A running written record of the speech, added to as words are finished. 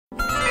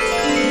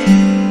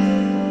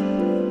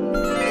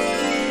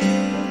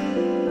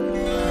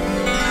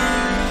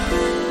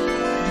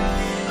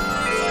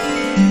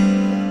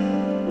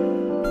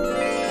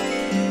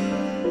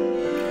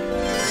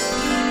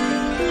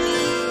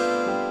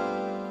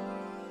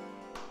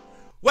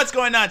What's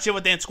going on, chill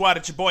with Ant Squad?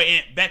 It's your boy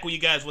Ant, back with you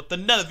guys with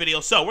another video.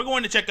 So we're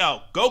going to check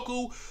out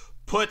Goku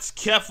puts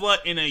Kefla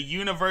in a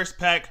universe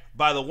pack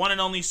by the one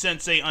and only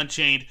Sensei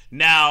Unchained.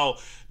 Now,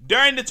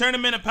 during the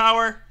Tournament of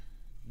Power,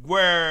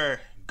 where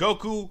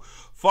Goku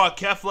fought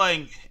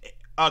Kefla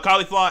and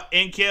Cauliflower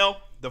and Kale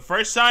the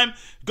first time,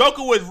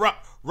 Goku was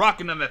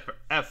rocking them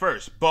at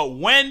first. But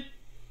when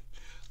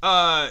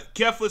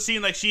Kefla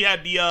seemed like she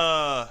had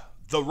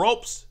the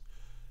ropes,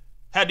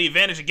 had the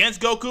advantage against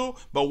Goku,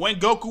 but when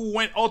Goku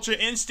went Ultra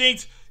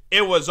Instinct,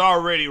 it was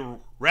already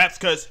wraps.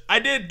 Because I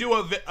did do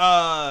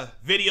a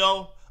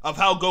video of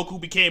how Goku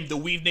became the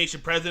Weave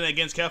Nation president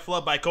against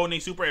Kefla by Codename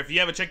Super. If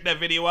you haven't checked that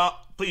video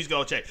out, please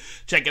go check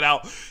it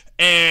out.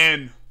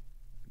 And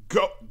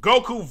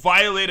Goku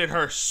violated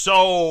her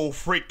so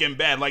freaking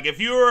bad. Like,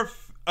 if you're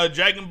a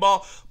Dragon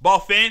Ball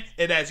fan,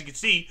 and as you can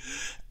see,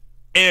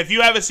 and if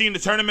you haven't seen the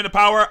Tournament of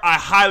Power, I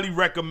highly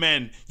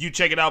recommend you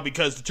check it out,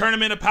 because the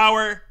Tournament of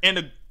Power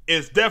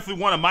is definitely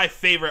one of my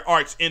favorite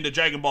arcs in the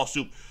Dragon Ball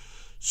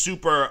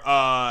Super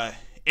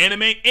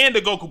anime, and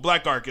the Goku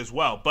Black arc as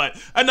well. But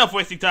enough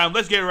wasting time.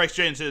 Let's get right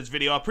straight into this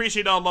video. I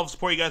appreciate all the love and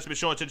support you guys have been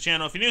showing to the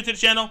channel. If you're new to the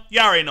channel, you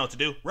already know what to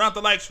do. Run up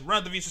the likes, run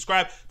up the views,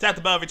 subscribe, tap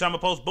the bell every time I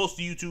post, boost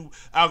the YouTube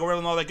algorithm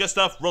and all that good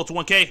stuff. Roll to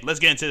 1K. Let's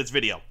get into this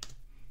video.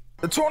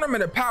 The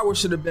Tournament of Power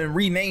should have been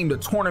renamed the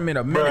Tournament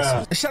of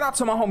Menaces. And shout out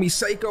to my homie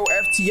Seiko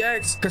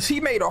FTX, because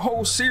he made a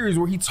whole series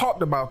where he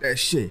talked about that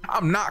shit.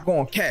 I'm not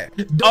going to cap.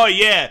 Oh,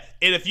 yeah.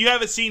 And if you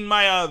haven't seen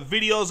my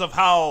videos of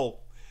how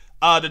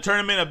the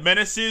Tournament of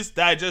Menaces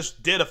that I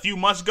just did a few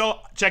months ago,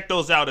 check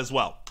those out as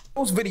well.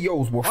 Those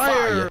videos were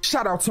fire.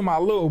 Shout out to my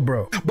little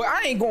bro. But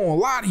I ain't gonna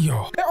lie to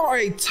y'all, there are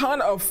a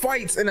ton of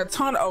fights and a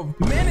ton of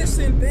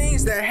menacing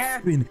things that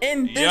happen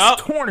in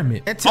this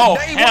tournament. And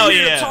today we're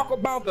here to talk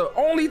about the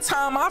only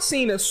time I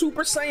seen a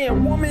Super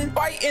Saiyan woman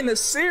fight in a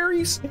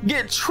series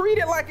get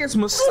treated like it's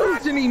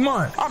misogyny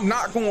month. I'm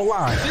not gonna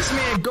lie, this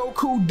man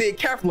Goku did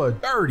Kefla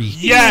dirty.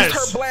 Yes. He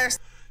used her blast.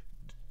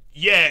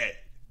 Yeah,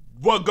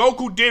 what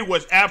Goku did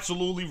was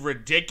absolutely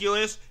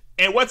ridiculous.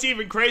 And what's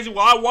even crazy,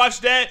 while I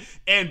watched that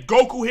and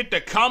Goku hit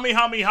the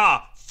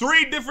Kamehameha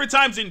 3 different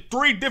times in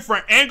 3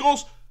 different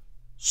angles,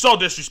 so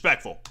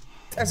disrespectful.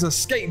 As a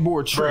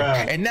skateboard trick,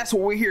 and that's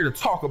what we're here to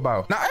talk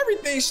about. Now,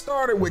 everything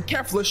started with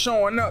Kefla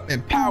showing up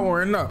and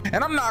powering up.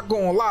 And I'm not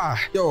gonna lie,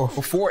 yo,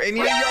 before any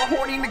of y'all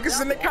horny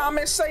niggas in the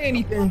comments say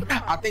anything,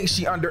 I think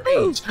she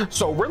underage.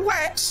 So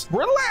relax.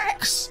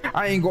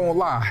 I ain't gonna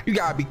lie. You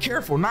gotta be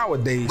careful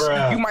nowadays.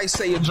 You might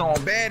say you're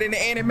John bad in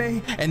the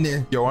anime, and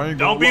then, yo, I ain't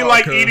gonna Don't be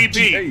like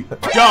EDP.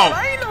 Don't.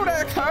 I ain't know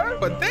that, cuz.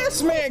 But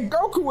this man,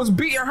 Goku, was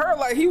beating her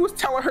like he was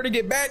telling her to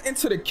get back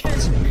into the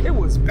kitchen. It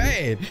was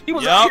bad. He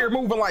was out here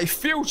moving like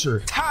Future.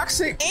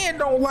 Toxic and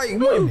don't like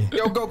women.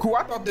 Yo, Goku,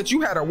 I thought that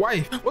you had a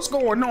wife. What's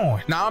going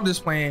on? Nah, I'm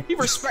just playing. He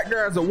respect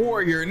her as a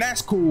warrior, and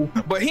that's cool.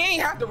 But he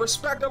ain't have to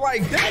respect her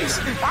like this.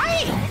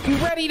 You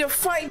ready to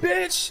fight,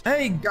 bitch?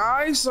 Hey,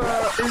 guys,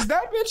 is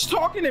that bitch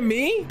talking to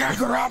me?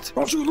 Kakarot,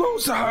 don't you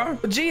lose to her.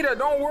 Vegeta,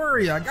 don't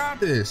worry, I got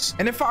this.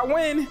 And if I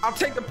win, I'll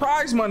take the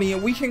prize money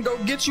and we can go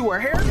get you a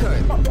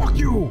haircut. Oh, fuck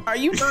you. Are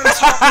you done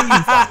talking,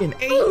 you fucking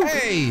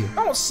Hey,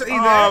 don't say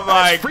that. Oh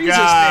my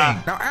God.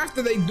 Thing. Now,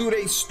 after they do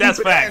their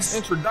stupid ass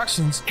introduction,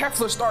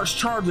 Kefla starts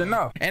charging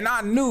up, and I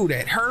knew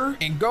that her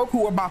and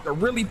Goku were about to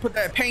really put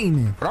that pain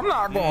in. But I'm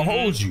not gonna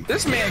hold you.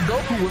 This man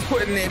Goku was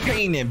putting that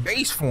pain in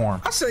base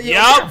form. I said,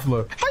 yo,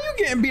 Kefla, how you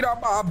getting beat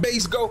up by a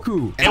base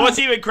Goku? And what's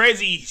even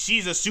crazy,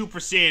 she's a Super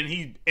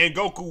Saiyan, and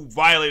Goku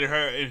violated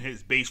her in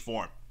his base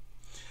form.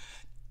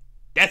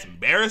 That's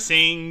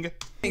embarrassing.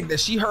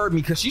 That she heard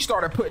me because she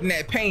started putting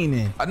that pain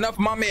in. Enough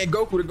for my man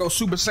Goku to go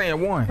Super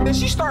Saiyan 1. Then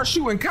she started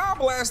shooting Cow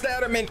Blast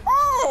at him, and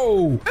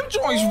them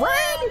joints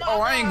red.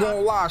 Oh, I ain't gonna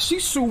lie,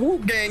 she's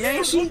Suwoo gang,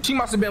 ain't she? She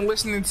must have been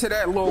listening to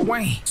that Lil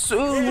Wayne.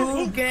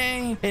 Suwoo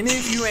gang, and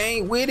if you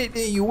ain't with it,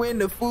 then you in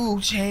the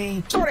food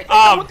chain.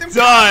 I'm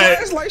done.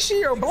 It's like she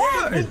your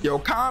blood. Yo,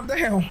 calm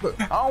down.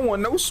 I don't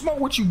want no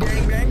smoke with you,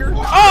 gangbanger.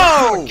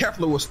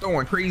 Kefla was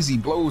throwing crazy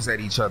blows at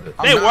each other.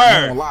 I'm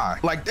not gonna lie.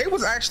 Like, they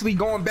was actually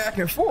going back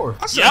and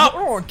forth. I said,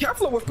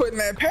 Kefla was putting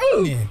that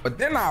pain in. But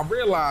then I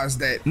realized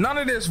that none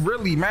of this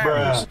really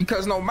matters,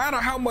 because no matter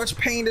how much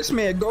pain this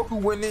man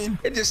Goku went in,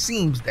 it just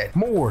seems that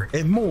more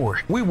and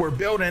more we were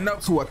building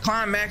up to a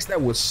climax that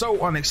was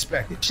so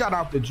unexpected. Shout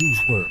out to Juice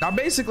WRLD. Now,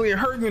 basically in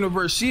her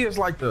universe, she is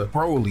like the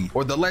Broly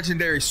or the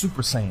legendary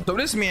Super Saiyan. So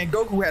this man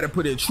Goku had to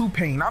put in true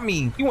pain. I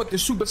mean, he went to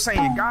Super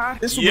Saiyan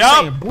God, then Super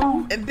Saiyan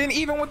Blue, and then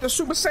even with the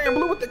Super Saiyan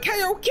Blue with the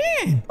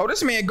Kaioken. Oh,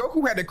 this man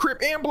Goku had to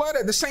Crip and Blood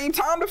at the same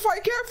time to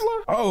fight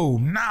Kefla? Oh,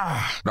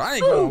 nah. I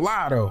ain't gonna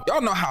lie though. Y'all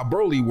know how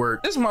Broly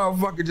work. This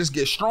motherfucker just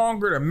gets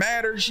stronger the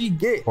madder she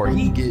get. Or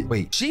he get.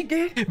 Wait, she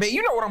get? Man,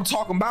 you know what I'm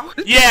talking about.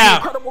 This is the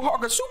Incredible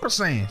Hulk of Super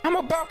Saiyan. I'm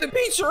about to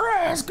beat your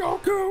ass,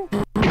 Goku.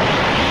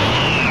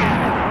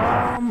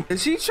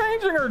 Is she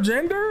changing her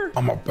gender?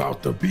 I'm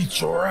about to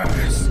beat your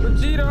ass.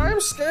 Vegeta, I'm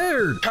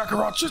scared.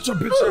 Kakarot, shut your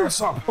bitch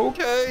ass up.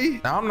 Okay.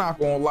 Now, I'm not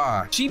gonna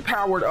lie. She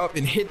powered up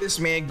and hit this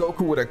man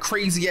Goku with a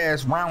crazy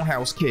ass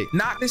roundhouse kick.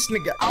 Knock this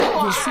nigga out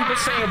of his Super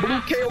Saiyan Blue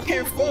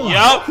Kaioken form.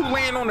 Goku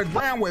laying on the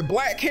ground with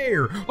black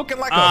hair, looking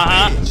like a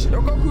bitch.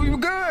 Yo, Goku, you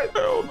good?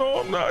 Hell no,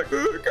 I'm not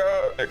good,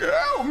 God. Nigga,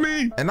 help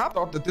me. And I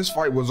thought that this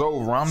fight was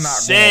over. I'm not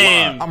gonna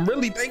lie. I'm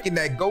really thinking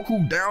that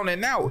Goku down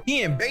and out.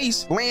 He in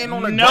base, laying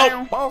on the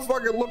ground.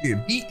 Motherfucker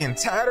looking beat and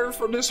tattered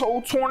for this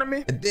whole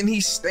tournament. And then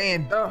he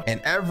stand up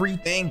and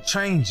everything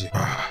changes.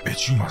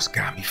 Bitch, you must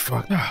got me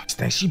fucked up.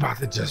 Think she about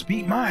to just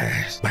beat my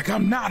ass. Like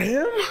I'm not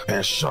him?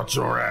 Man, shut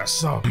your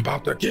ass up. I'm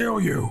about to kill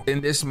you.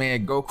 Then this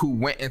man Goku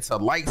went into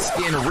light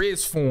skin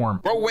Riz form.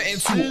 Bro went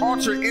into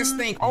Ultra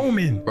Instinct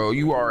Omen. Bro,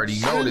 you already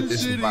know that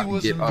this is about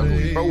to get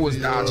ugly. Bro was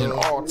dodging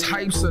all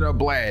types of the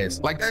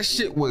blasts. Like that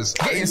shit was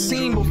getting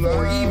seen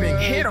before he even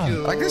hit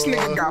him. Like this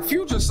nigga got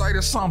future sight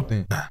or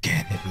something.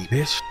 Can't hit me,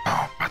 bitch.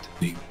 Oh, I'm about to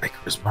be like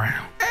Chris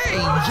Brown. Hey,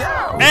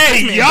 yo.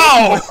 Hey,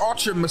 yo.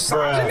 Ultra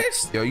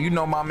misogynist. Yo, you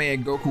know my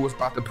man Goku was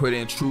about to put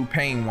in true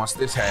pain once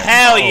this happened.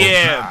 Hell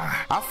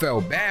yeah. I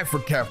felt bad for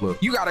Kefla.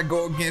 You gotta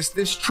go against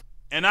this true.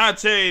 And I'll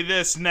tell you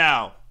this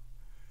now.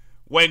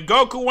 When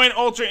Goku went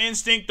Ultra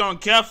Instinct on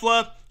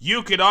Kefla,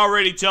 you could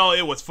already tell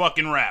it was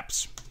fucking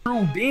raps.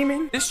 True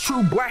demon, this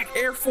true Black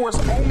Air Force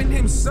Omen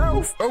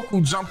himself.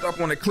 Goku jumped up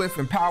on the cliff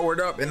and powered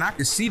up, and I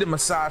could see the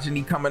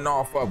misogyny coming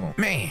off of him.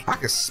 Man, I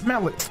could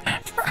smell it.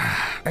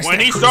 When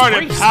he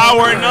started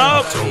powering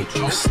up. I told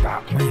you to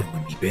stop playing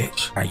with me,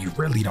 bitch. Now you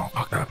really don't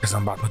fuck up, because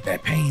I'm about to put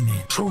that pain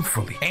in,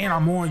 truthfully. And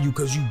I'm on you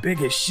because you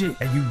big as shit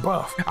and you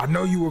buff. I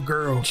know you a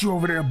girl, but you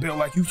over there built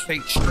like you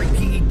straight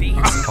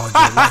PEDs on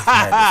your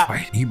life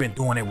fight. You been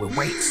doing it with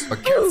weights.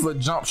 But Kefla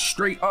jumped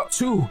straight up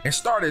too and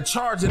started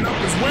charging up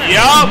as well.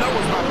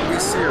 Yup.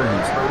 Get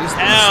serious, bro. This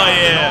hell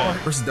yeah.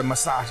 Versus the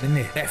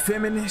misogynist. That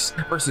feminist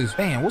versus,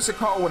 man, what's it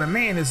called when a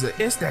man is a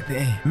ist at the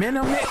end?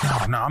 Minimum?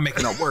 No, I'm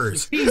making up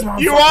words. These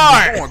you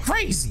are going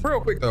crazy.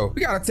 Real quick though,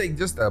 we gotta take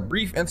just a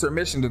brief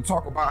intermission to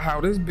talk about how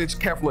this bitch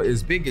Kefla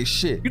is big as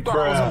shit. You thought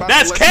I was about to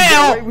let you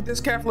get away with this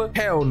Kefla?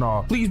 Hell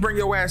no. Please bring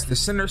your ass to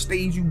center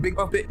stage, you big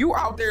puppet. You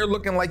out there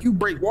looking like you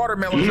break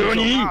watermelons with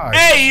your eyes.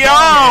 Hey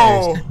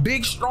yo,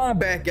 big strong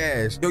back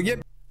ass. Yo, your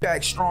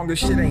back strong as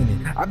shit, ain't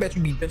it? I bet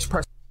you be bench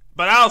pressing.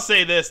 But I'll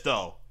say this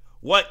though,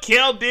 what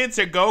Kale did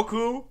to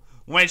Goku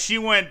when she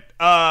went,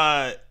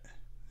 when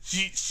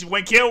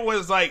Kale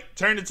was like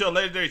turned into a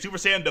legendary Super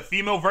Saiyan, the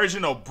female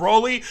version of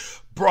Broly,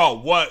 bro,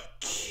 what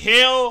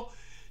Kale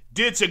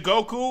did to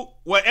Goku,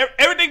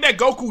 everything that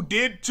Goku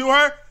did to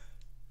her,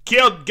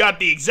 Kale got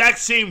the exact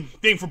same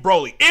thing for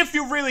Broly. If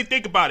you really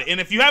think about it, and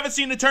if you haven't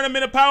seen the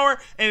Tournament of Power,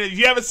 and if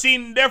you haven't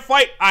seen their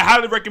fight, I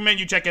highly recommend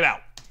you check it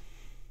out.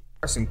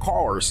 Some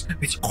cars,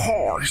 bitch,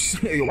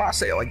 cars. Yo, why I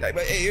say it like that?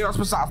 But hey, that's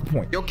besides the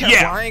point. Yo,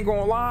 Kefla, I ain't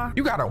gonna lie.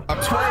 You got a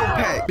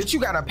 12-pack, bitch. You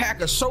got a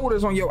pack of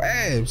shoulders on your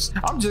abs.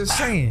 I'm just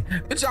saying,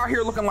 bitch, out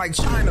here looking like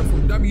China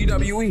from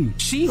WWE.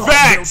 She built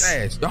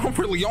ass. Yo, I'm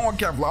really on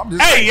Kefla. I'm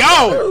just saying.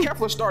 Yo,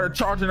 Kefla started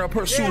charging up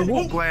her super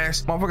whoop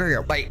glass. Motherfucker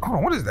got like, hold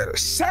on, what is that?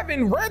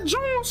 7 red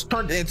Jones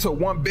turned into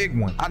one big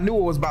one. I knew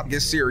it was about to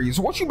get serious.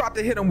 What you about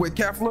to hit him with,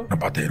 Kefla? I'm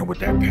about to hit him with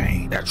that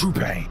pain, that true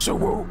pain. So,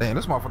 whoa, damn,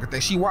 this motherfucker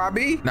think she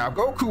YB. Now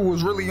Goku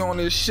was really on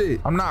this shit.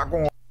 I'm not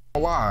gonna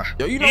lie.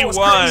 Yo, you know what's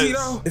crazy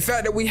though? The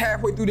fact that we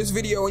halfway through this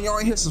video and y'all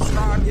ain't hit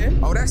subscribe yet.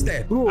 Oh, that's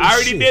that. Ooh, I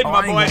already did,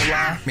 my boy.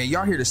 Man,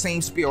 y'all hear the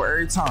same spiel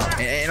every time,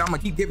 and I'm gonna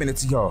keep giving it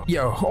to y'all.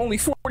 Yo, only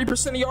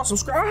 40% of y'all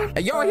subscribe,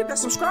 and y'all hit that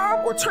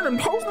subscribe or turn them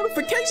post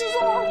notifications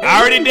on. I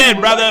already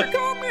did, brother.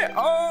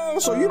 Oh,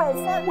 so you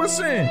don't fuck with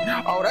sin?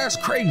 Oh, that's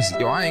crazy.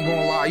 Yo, I ain't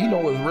gonna lie. You know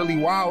what's really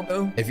wild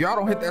though? If y'all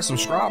don't hit that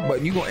subscribe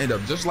button, you gonna end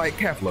up just like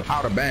Kefla,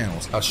 out of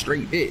bounds, a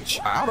straight bitch,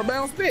 out of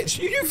bounds bitch.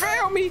 You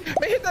found me?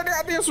 Man, hit that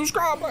goddamn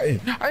subscribe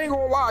button. I ain't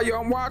gonna lie, yo.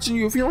 I'm watching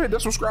you. If you don't hit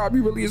that subscribe,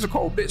 you really is a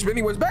cold bitch. But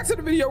anyways, back to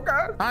the video,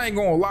 guys. I ain't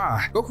gonna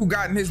lie. Goku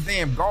got in his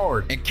damn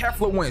guard, and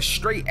Kefla went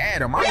straight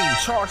at him. I didn't even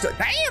charge that.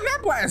 Damn, that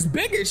blast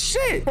big as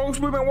shit. Folks,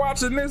 we've been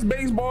watching this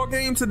baseball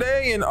game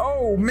today, and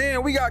oh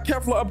man, we got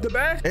Kefla up the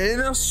bat in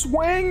a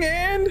swing,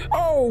 and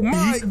oh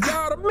my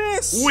god, a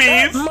miss.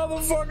 That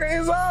motherfucker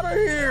is out of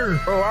here.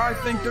 Oh, I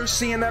think they're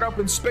seeing that up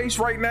in space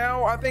right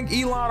now. I think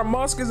Elon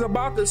Musk is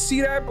about to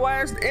see that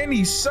blast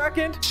any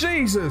second.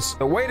 Jesus,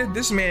 the way that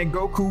this man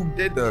Goku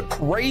did the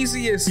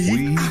craziest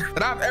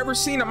that I've ever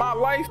seen in my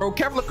life. Bro,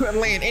 Kefla couldn't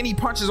land any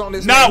punches on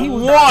this man. He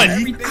was one.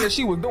 Everything that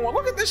she was doing.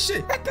 Look at this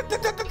shit.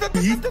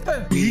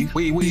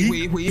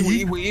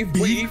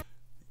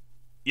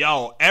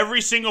 Yo,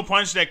 every single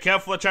punch that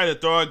Kefla tried to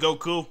throw at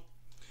Goku,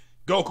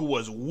 Goku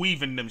was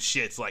weaving them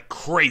shits like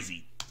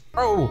crazy.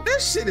 Oh,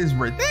 this shit is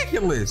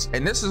ridiculous.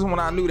 And this is when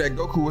I knew that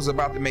Goku was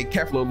about to make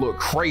Kefla look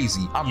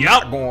crazy. I'm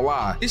not gonna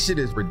lie. This shit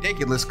is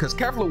ridiculous because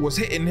Kefla was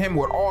hitting him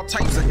with all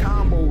types of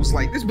combos.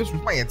 Like, this bitch was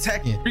playing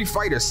Tekken, Street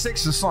Fighter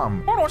 6 or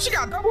something. Hold on, she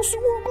got double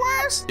super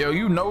blast? Yo,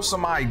 you know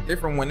somebody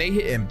different when they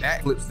hitting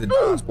backflips to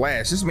dodge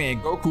blast. This man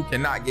Goku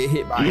cannot get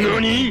hit by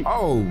anything.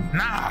 Oh,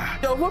 nah.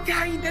 Yo, look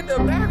how he did the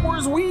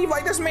backwards weave.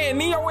 Like this man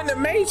Neo in the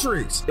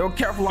Matrix. Yo,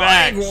 Kefla,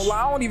 I ain't gonna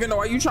lie. I don't even know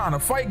why you trying to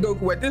fight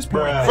Goku at this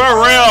point.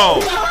 For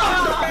real.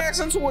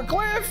 Into a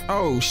cliff?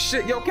 Oh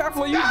shit, yo,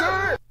 Kefla, you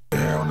good?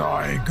 Hell no,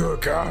 I ain't good,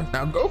 guys.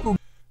 Now Goku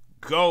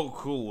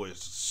was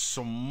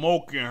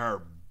smoking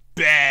her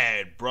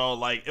bad, bro.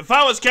 Like, if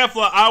I was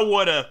Kefla, I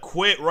would have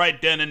quit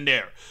right then and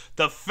there.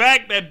 The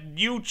fact that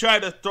you try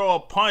to throw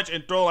a punch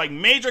and throw like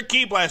major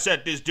ki blasts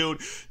at this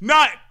dude,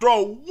 not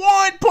throw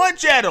one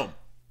punch at him,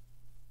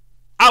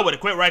 I would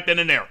have quit right then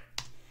and there.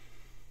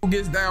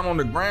 Gets down on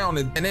the ground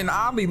and then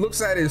oddly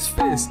looks at his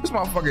fist. This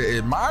motherfucker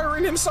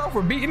admiring himself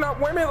for beating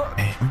up women.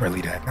 Hey, I'm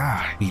really that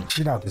guy. Beating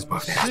shit out this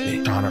buff ass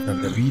bitch.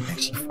 Jonathan, the beat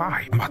thinks she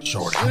fine. I'm about to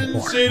show her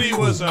more. Said he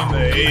was on the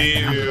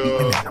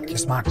area. I'm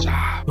just my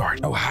job. You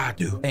already know how I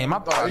do. Damn, I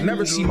thought I'd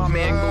never see my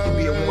man Goku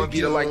be a one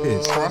beater like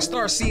this. So I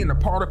start seeing the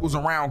particles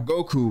around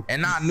Goku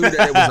and I knew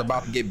that it was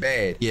about to get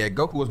bad. Yeah,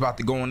 Goku was about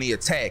to go on the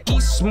attack.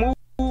 He's smooth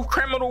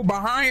criminal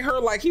behind her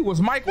like he was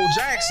Michael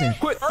Jackson.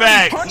 Put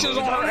 30 punches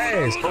on her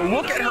ass. But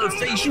look at her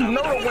face. You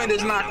know the wind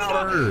is knocked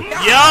out of her.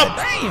 Yup.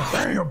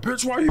 Damn,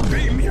 bitch, why you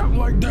beating me up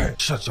like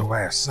that? Shut your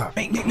ass up.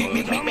 Oh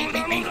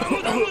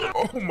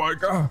my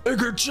God.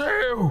 Nigga, chill.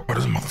 Oh,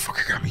 this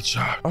motherfucker got me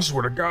chopped. I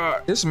swear to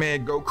God. This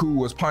man Goku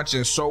was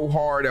punching so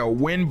hard a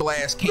wind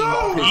blast came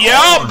off his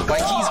arm.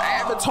 Like he's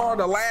Avatar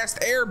the Last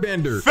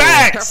Airbender.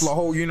 Facts. Kefla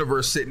whole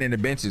universe sitting in the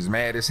benches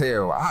mad as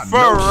hell.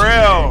 For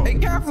real. Hey,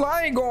 Kefla,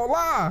 I ain't gonna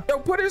lie. Yo,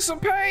 put in some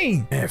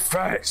pain. Man,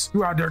 facts.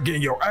 You out there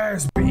getting your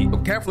ass beat.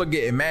 But Kefla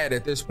getting mad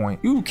at this point.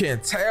 You can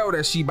tell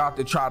that she about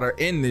to try to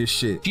end this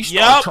shit. She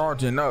started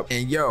charging up.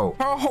 And yo,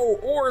 her whole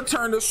aura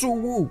turned to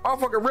Suwoo.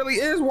 Motherfucker really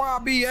is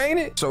YB, ain't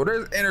it? So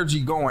there's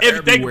energy going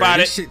everywhere. If you think about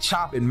this shit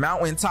chopping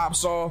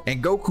mountaintops off.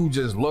 And Goku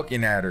just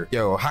looking at her.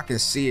 Yo, I can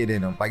see it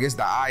in him. Like it's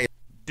the eye.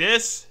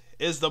 This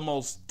is the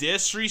most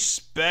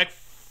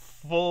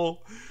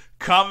disrespectful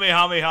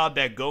Kamehameha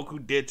that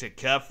Goku did to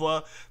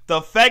Kefla.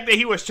 The fact that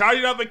he was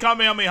charging up in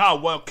Kamehameha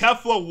while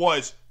Kefla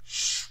was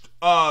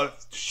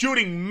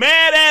shooting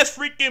mad ass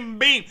freaking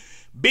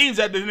beams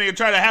at this nigga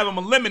trying to have him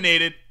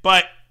eliminated,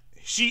 but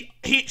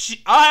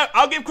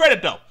I'll give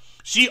credit though.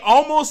 She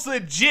almost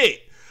got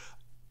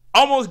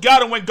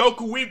him when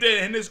Goku weaved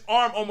it and his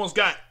arm almost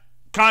got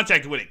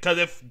contacted with it. Because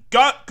if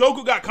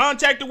Goku got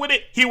contacted with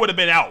it, he would have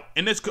been out.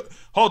 And this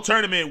whole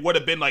tournament would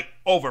have been like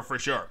over for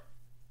sure.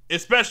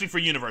 Especially for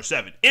Universe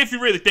 7, if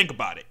you really think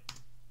about it.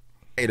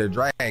 Hey, the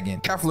dragon.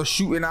 Kefla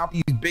shooting out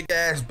these big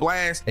ass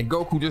blasts, and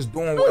Goku just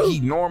doing what he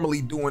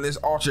normally do in his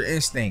Ultra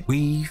Instinct.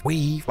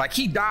 Weave. Like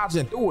he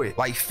dodging through it.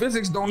 Like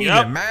physics don't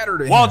even matter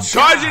to him. While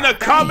charging a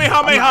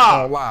Kamehameha. I'm not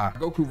gonna lie.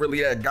 Goku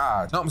really that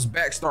god. Jumps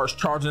back, starts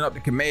charging up the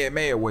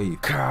Kamehameha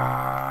wave.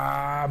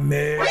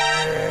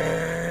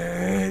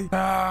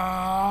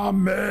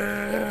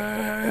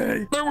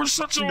 They were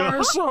such a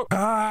ass up.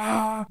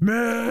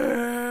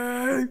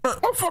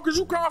 Motherfuckers,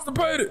 you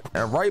constipated.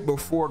 And right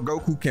before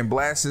Goku can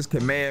blast his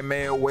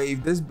Kamehameha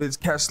wave, this bitch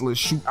Kefla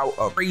shoot out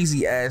a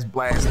crazy ass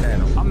blast at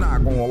him. I'm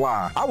not gonna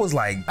lie. I was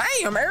like,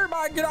 damn,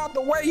 everybody get out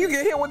the way. You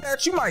get hit with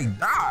that, you might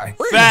die.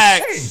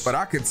 Facts. But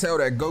I could tell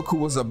that Goku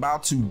was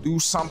about to do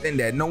something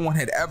that no one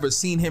had ever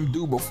seen him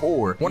do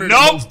before. One of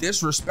the most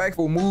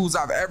disrespectful moves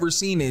I've ever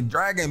seen in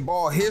Dragon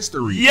Ball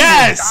history.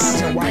 Yes.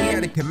 He was while he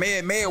had a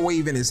Kamehameha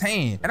wave in his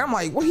hand. And I'm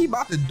like, what he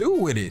about to do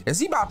with it? Is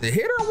he about to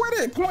hit her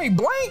with it point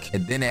blank?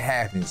 And then it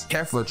happens.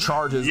 Kefla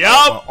charges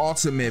up an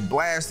ultimate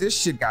blast. This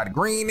shit got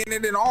green in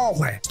it and all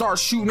that.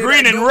 Starts shooting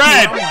green and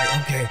red. I'm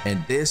like, okay.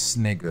 And this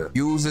nigga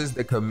uses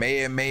the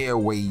Kamehameha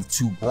wave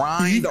to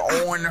grind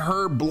on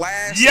her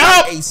blast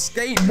like a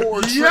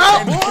skateboard trick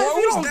and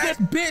blows that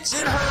bitch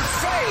in her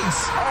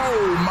face.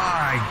 Oh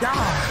my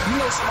God. You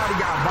know somebody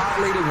got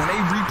violated when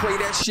they replay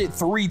that shit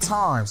 3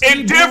 times.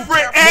 In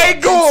different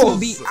angles.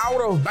 The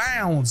out of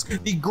bounds.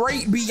 The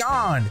great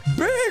beyond.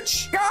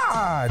 Bitch.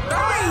 God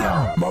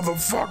damn.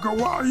 Motherfucker,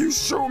 why you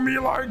shoot me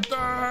like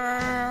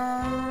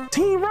that?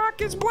 Team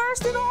Rocket's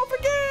blasting off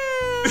again.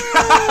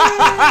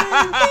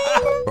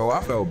 Bro,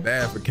 I felt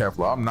bad for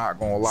Kefla. I'm not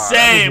gonna lie.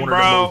 Same, that was one bro.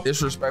 of the most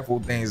disrespectful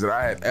things that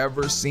I have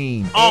ever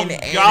seen in anime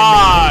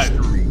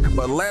history.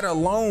 But let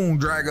alone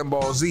Dragon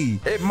Ball Z.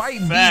 It might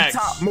be the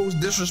top most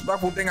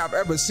disrespectful thing I've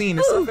ever seen.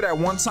 Except for that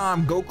one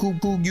time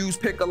Goku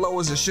used Piccolo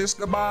as a shish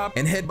kebab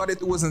and headbutted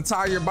through his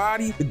entire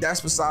body. But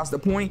that's besides the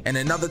point and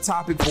another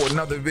topic for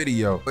another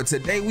video. But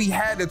today we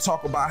had to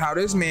talk about how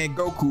this man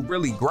Goku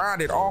really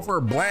grinded off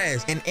her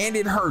blast and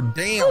ended her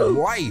damn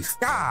life.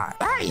 God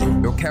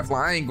damn. Yo,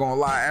 Kefla, I ain't gonna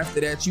lie. After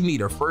that, you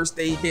need a first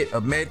aid hit,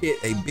 a med hit,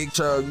 a big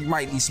chug. You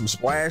might need some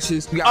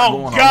splashes. You gotta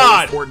go on a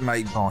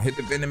Fortnite, hit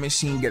the vending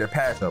machine, get a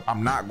patch up.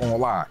 I'm not not gonna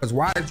lie. Cause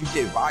why did you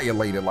get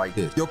violated like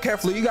this? Yo,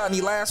 Kefla, you got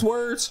any last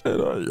words?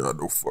 Man, I ain't got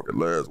no fucking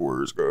last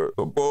words, God.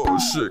 Some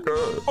bullshit,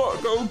 God. Fuck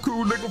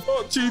Goku, nigga.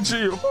 Fuck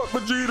Chi-Chi. Fuck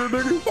Vegeta,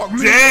 nigga. Fuck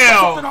me.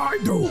 Damn. What I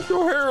do?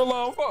 Your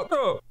hairline fucked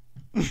up.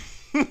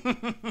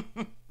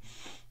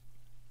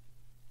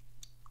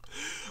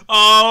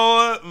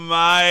 Oh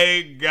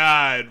my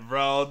god,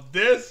 bro.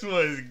 This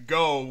was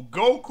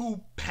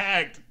Goku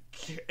packed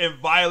and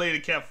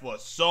violated Kefla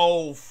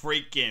so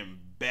freaking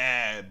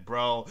bad,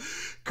 bro.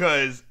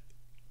 Cause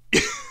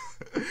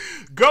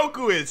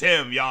Goku is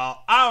him,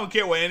 y'all. I don't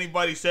care what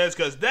anybody says,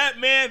 cause that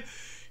man,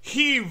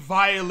 he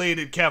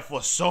violated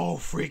Kefla so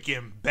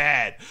freaking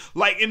bad.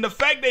 Like, in the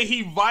fact that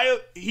he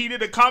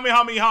did a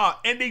Kamehameha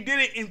and they did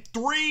it in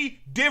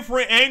 3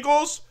 different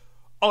angles.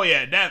 Oh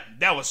yeah,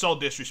 that was so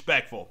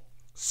disrespectful.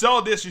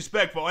 So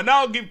disrespectful. And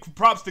I'll give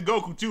props to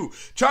Goku too.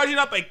 Charging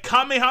up a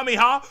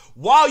Kamehameha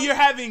while you're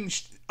having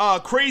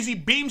crazy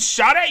beams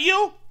shot at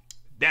you?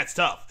 That's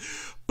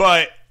tough.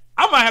 But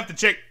I might have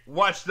to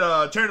watch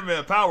the Tournament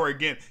of Power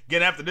again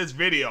after this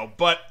video.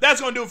 But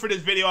that's going to do it for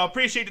this video. I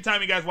appreciate the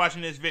time you guys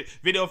watching this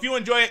video. If you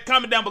enjoy it,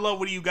 comment down below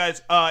what do you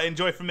guys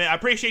enjoy from it. I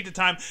appreciate the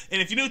time.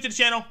 And if you're new to the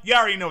channel, you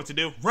already know what to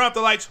do. Run up the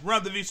likes, run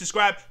up the views,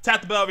 subscribe,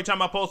 tap the bell every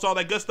time I post all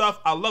that good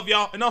stuff. I love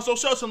y'all. And also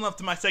show some love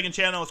to my second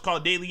channel. It's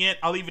called Daily Ant.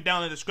 I'll leave it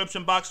down in the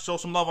description box. Show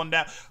some love on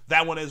that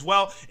one as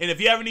well. And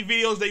if you have any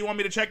videos that you want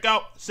me to check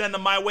out, send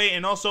them my way.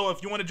 And also,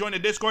 if you want to join the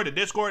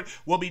Discord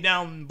will be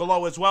down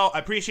below as well. I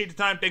appreciate the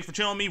time. Thanks for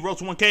chilling me. Road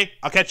to 1K.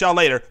 I'll catch y'all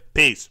later.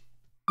 Peace.